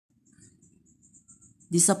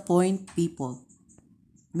Disappoint people.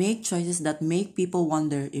 Make choices that make people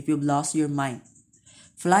wonder if you've lost your mind.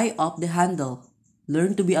 Fly off the handle.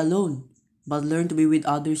 Learn to be alone, but learn to be with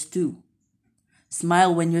others too.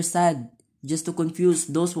 Smile when you're sad, just to confuse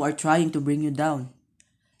those who are trying to bring you down.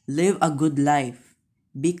 Live a good life.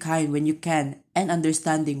 Be kind when you can and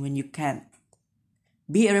understanding when you can't.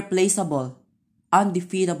 Be irreplaceable,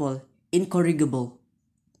 undefeatable, incorrigible.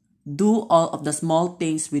 Do all of the small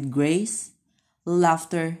things with grace,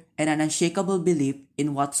 laughter, and an unshakable belief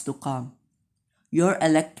in what's to come. You're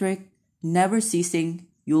electric, never ceasing,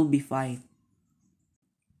 you'll be fine.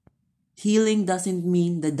 Healing doesn't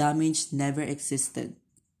mean the damage never existed.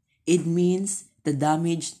 It means the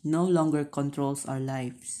damage no longer controls our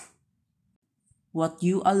lives. What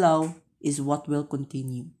you allow is what will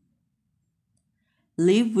continue.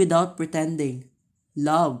 Live without pretending.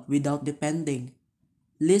 Love without depending.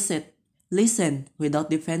 Listen, listen without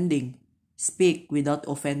defending. Speak without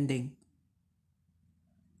offending.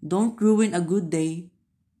 Don't ruin a good day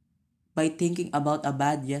by thinking about a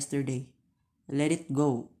bad yesterday. Let it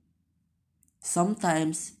go.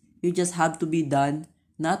 Sometimes you just have to be done,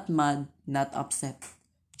 not mad, not upset.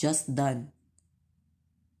 Just done.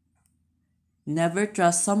 Never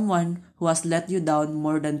trust someone who has let you down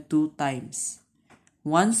more than 2 times.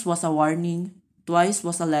 Once was a warning, twice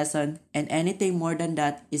was a lesson, and anything more than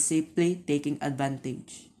that is simply taking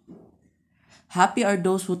advantage. Happy are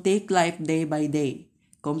those who take life day by day,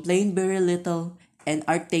 complain very little, and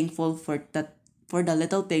are thankful for the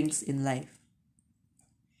little things in life.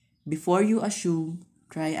 Before you assume,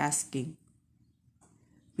 try asking.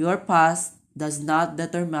 Your past does not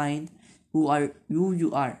determine who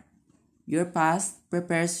you are. Your past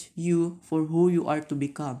prepares you for who you are to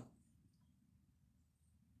become.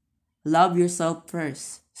 Love yourself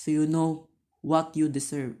first so you know what you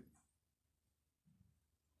deserve.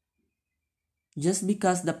 Just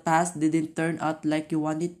because the past didn't turn out like you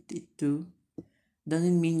wanted it to,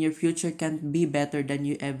 doesn't mean your future can't be better than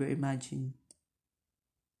you ever imagined.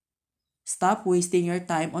 Stop wasting your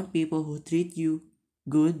time on people who treat you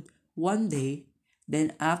good one day,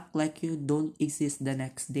 then act like you don't exist the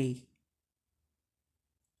next day.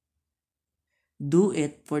 Do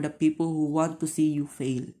it for the people who want to see you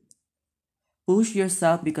fail. Push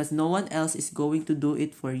yourself because no one else is going to do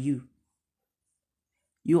it for you.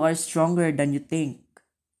 You are stronger than you think.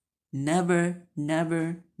 Never,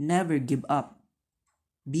 never, never give up.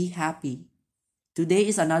 Be happy. Today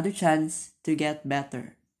is another chance to get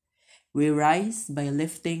better. We rise by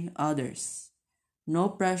lifting others. No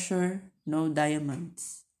pressure, no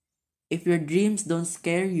diamonds. If your dreams don't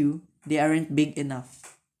scare you, they aren't big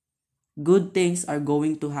enough. Good things are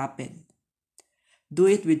going to happen. Do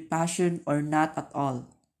it with passion or not at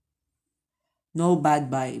all. No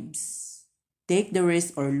bad vibes. Take the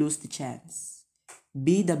risk or lose the chance.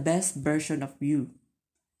 Be the best version of you.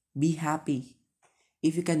 Be happy.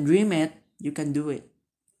 If you can dream it, you can do it.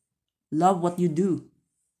 Love what you do.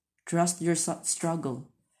 Trust your struggle.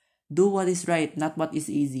 Do what is right, not what is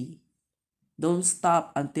easy. Don't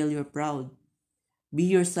stop until you're proud. Be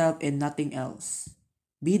yourself and nothing else.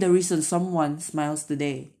 Be the reason someone smiles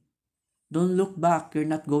today. Don't look back, you're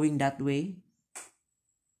not going that way.